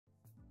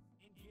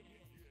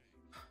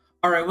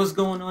Alright, what's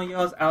going on,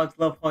 y'all? It's Alex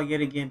Lovehall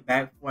yet again,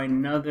 back for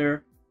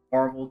another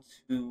Marvel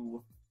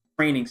 2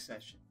 training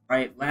session,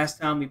 right? Last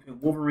time we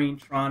played Wolverine,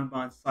 Tron,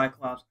 Bond,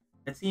 Cyclops.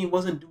 That team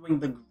wasn't doing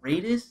the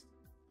greatest.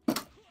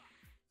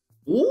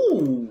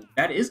 Ooh,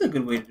 that is a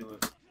good way to do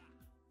it.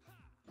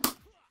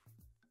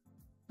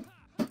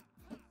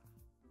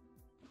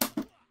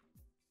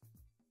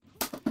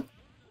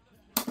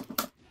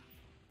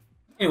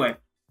 Anyway,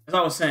 as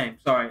I was saying,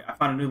 sorry, I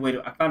found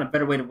a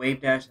better way to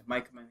wave dash that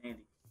might come in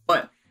handy.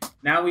 But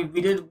now we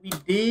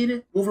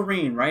did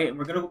Wolverine, right? And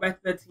we're gonna go back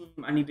to that team.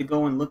 I need to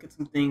go and look at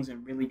some things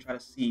and really try to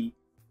see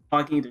how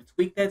I can either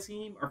tweak that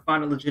team or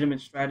find a legitimate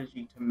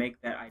strategy to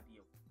make that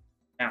ideal.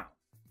 Now,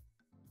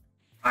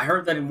 I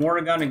heard that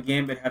Morrigan and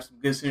Gambit have some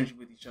good synergy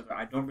with each other.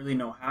 I don't really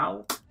know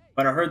how,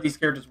 but I heard these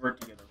characters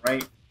work together,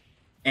 right?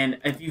 And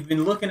if you've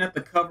been looking at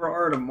the cover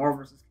art of Marvel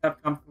vs.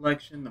 Capcom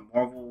collection, the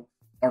Marvel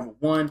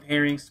 1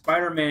 pairing,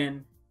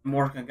 Spider-Man and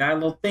Morrigan got a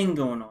little thing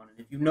going on. And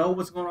if you know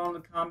what's going on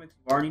in the comics,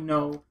 you already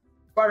know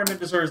Spider-Man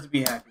deserves to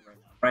be happy right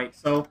now, right?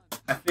 So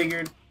I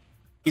figured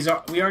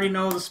we already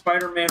know the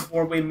Spider-Man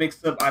 4-way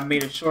mix-up. I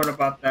made a short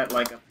about that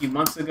like a few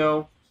months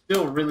ago.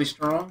 Still really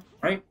strong,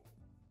 right?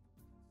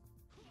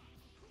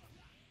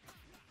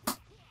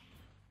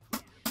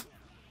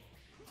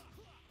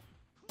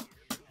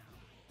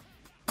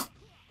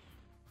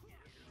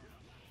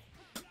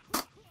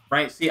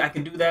 Right? See, I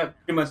can do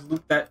that, pretty much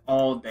loop that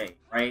all day,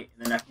 right?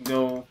 And then I can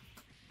go,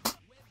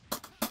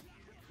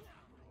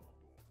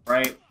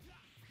 right?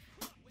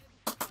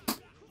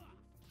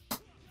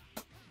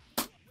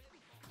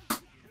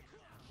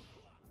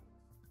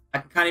 I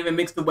can kind of even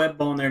mix the web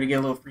bone there to get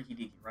a little freaky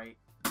deaky, right?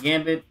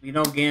 Gambit, we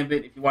know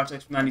Gambit. If you watch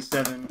X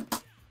 97,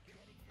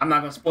 I'm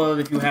not gonna spoil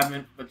it if you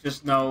haven't, but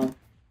just know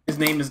his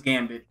name is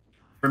Gambit.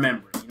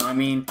 Remember, you know what I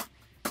mean?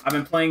 I've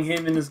been playing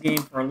him in this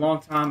game for a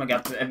long time. I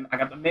got the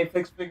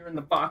Mayfix figure in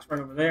the box right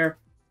over there.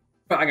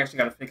 But I actually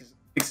gotta fix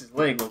his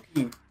leg, low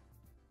key.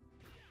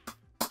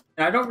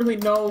 And I don't really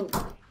know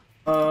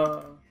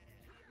how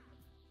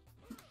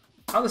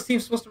this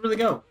team's supposed to really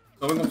go.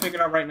 So we're gonna figure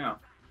it out right now.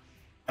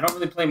 I don't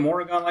really play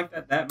Morrigan like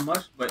that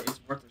much, but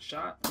it's worth a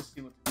shot. Let's see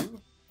what to do.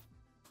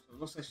 So it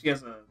looks like she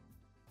has a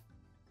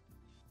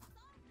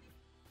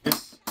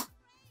this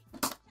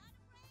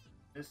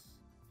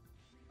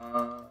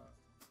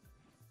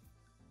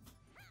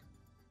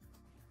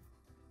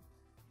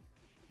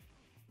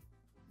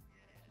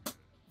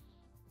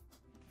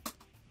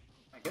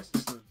I guess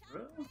this is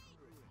drill.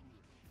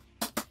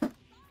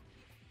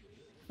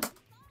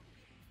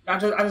 I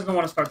just don't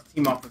want to start the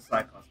team off with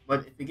Cyclops,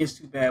 but if it gets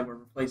too bad, we're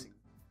replacing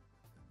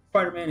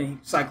Spider-Man and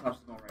Cyclops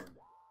is going right in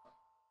there.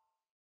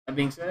 That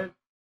being said,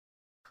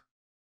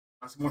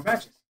 on some more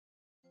patches.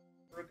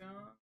 Morrigan.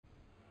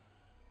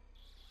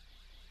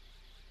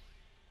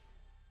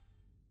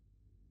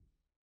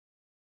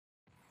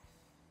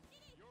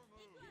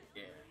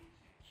 Yeah.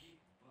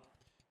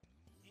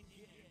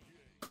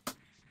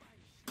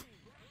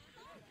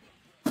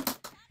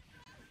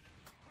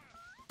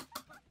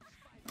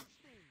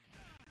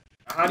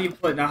 How do you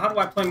play now? How do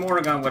I play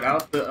Morrigan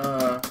without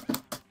the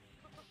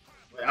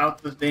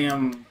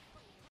damn?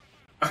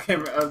 I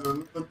can't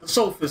remember the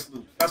Soul Fist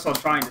loops. That's what I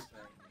was trying to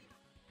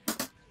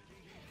say.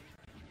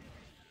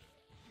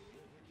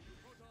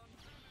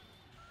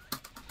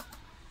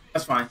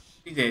 That's fine.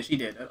 She did. She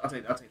did. I'll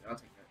take that. I'll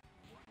take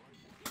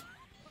that.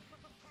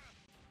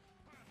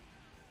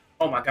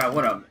 Oh my god,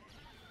 what up?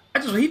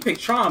 He picked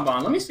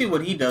Trombone. Let me see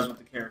what he does with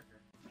the character.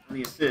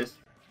 The assist.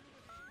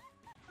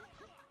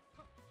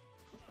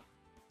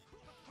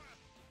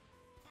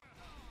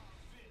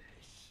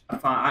 I'm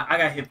fine. I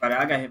got hit by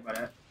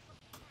that.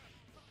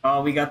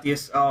 Oh, we got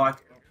this. Oh,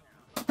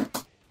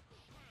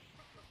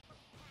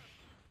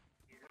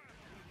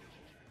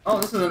 oh,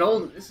 this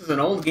is an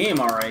old game,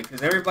 all right.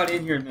 Because everybody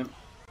in here has been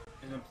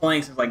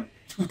playing since like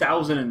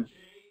 2000, and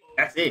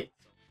that's it.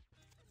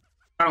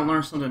 Trying to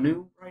learn something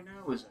new right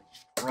now is a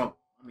struggle.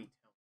 Let me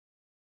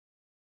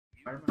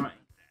tell you. Right.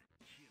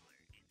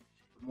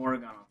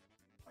 Morrigan. All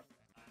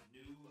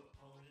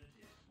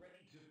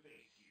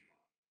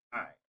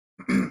right.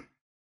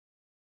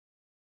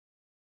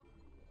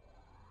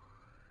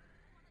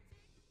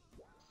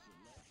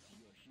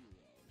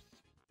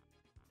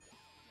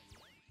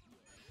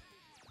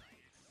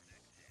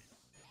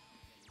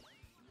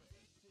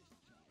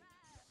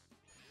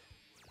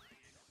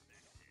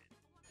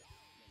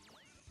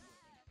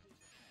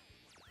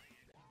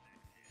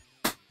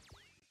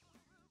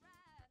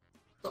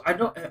 So I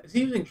don't. Is he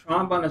using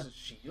Trombone as a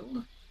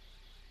shield?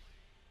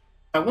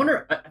 I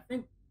wonder. I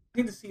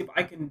need to see if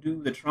I can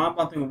do the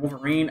Trombone thing with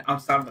Wolverine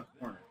outside of the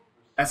corner.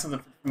 That's something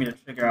for me to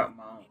figure out on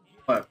my own.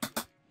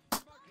 But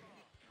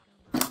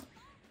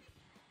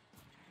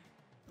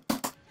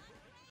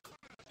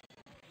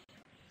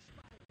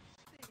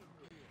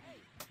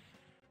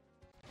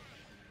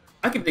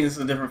I keep thinking this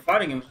is a different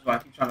fighting game, which is why I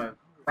keep trying to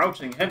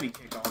crouching heavy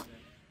kick all day.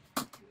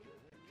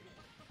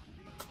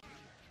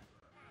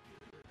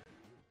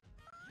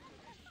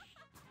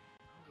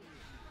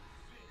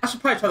 I should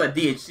probably try that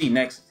DHC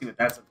next to see what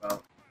that's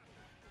about.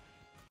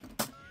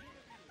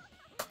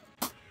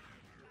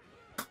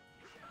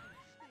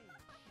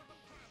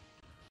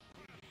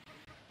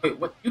 Wait,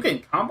 what? You can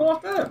combo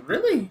off that?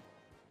 Really?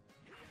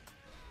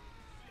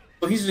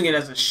 So he's using it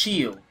as a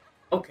shield.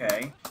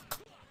 Okay.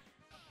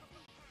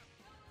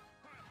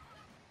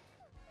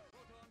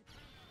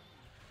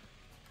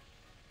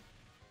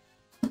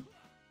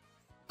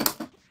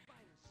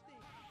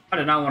 I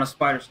did not want a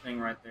spider sting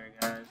right there,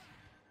 guys.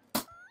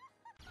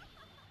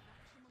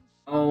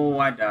 Oh,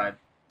 I died.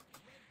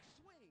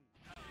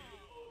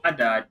 I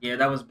died. Yeah,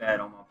 that was bad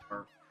on my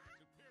part.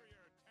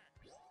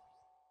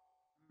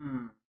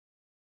 Hmm.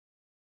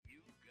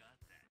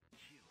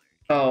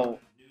 So,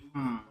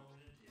 hmm.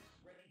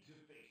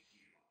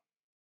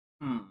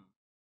 Hmm.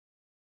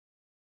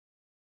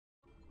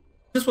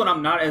 This one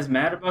I'm not as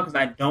mad about because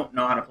I don't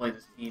know how to play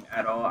this team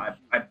at all.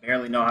 I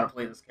barely know how to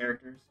play this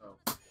character, so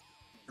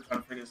we're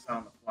trying to figure this out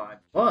on the fly.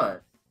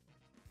 But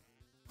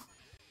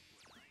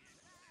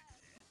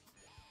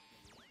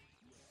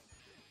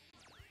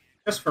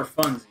just for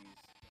funsies.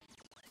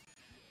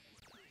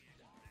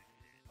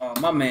 Oh,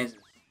 my man's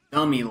just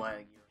dummy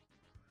leg.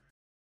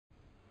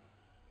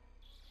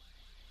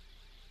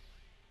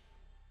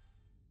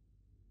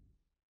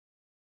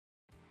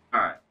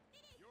 Alright.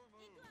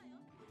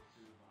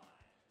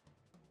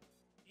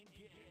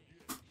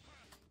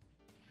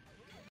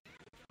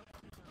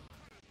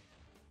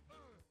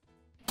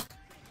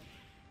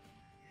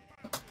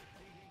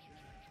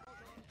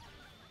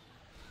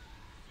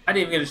 I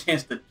didn't even get a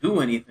chance to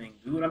do anything,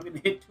 dude. I'm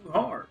getting hit too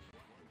hard.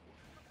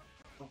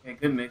 Okay,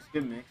 good mix,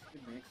 good mix,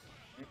 good mix.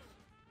 Mix.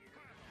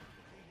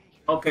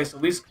 Okay, so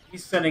he's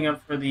setting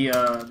up for the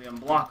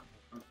unblockable.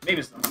 Maybe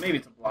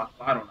it's a block.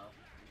 I don't know.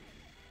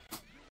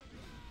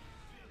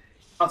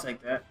 I'll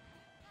take that.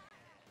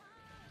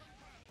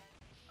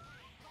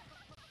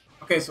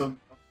 Okay, so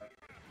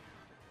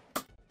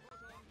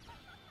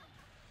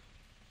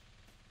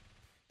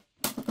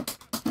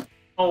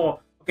oh,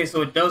 okay,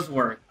 so it does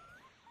work,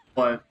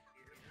 but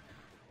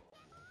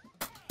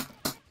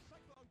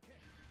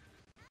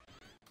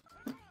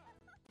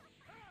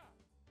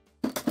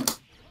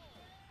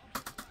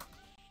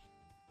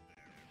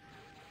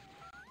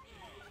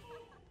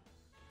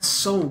it's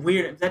so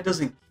weird. If that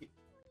doesn't.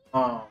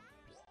 Oh,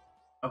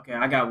 okay.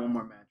 I got one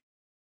more match.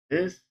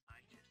 This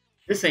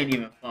this ain't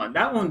even fun.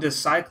 That one does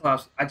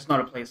Cyclops. I just know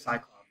how to play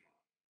Cyclops.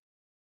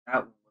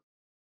 That one.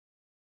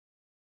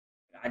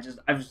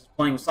 I was just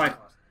playing with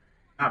Cyclops.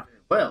 Not very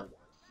well.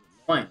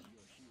 Playing.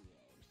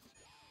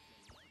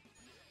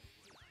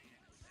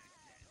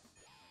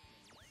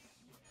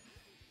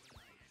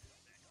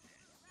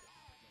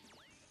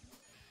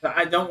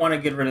 I don't want to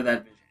get rid of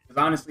that vision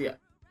because honestly,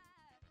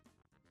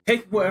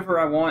 take whoever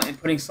I want and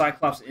putting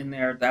Cyclops in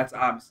there. That's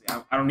obviously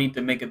I don't need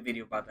to make a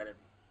video about that.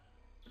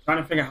 I'm trying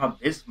to figure out how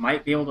this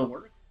might be able to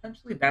work.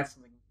 Potentially, that's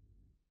something.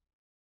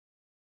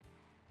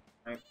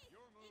 Right?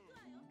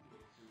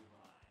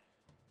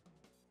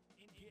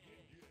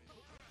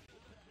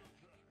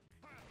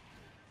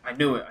 I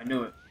knew it. I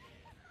knew it.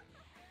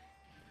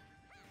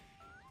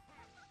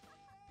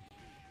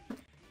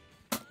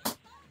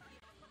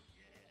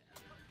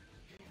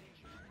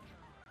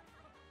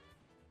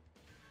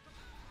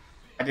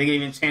 I didn't get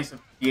even a chance to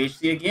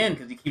PhD again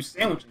because he keeps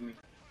sandwiching me.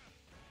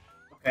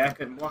 Okay, I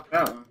couldn't block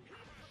that one.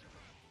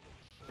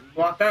 Couldn't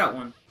block that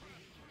one.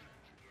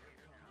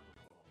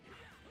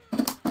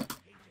 The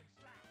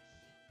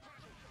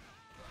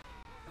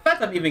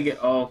fact I'm even get.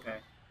 Oh, okay.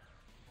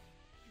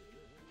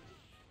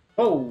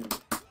 Whoa.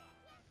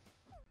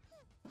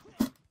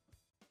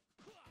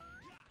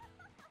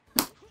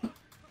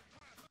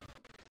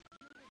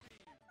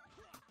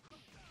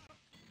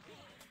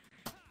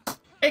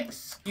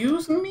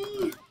 Excuse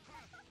me?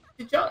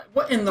 Did y'all.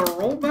 What in the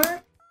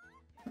rollback?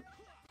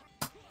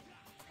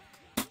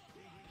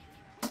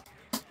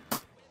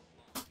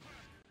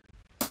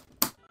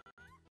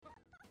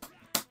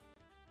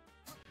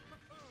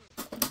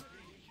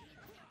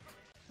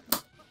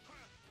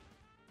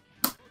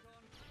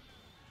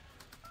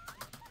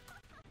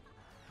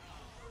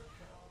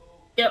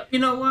 Yep, you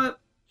know what?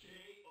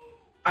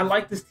 I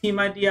like this team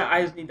idea.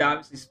 I just need to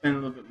obviously spend a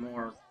little bit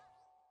more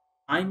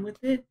time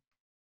with it.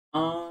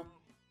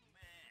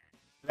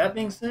 That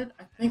being said,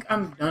 I think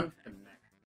I'm done for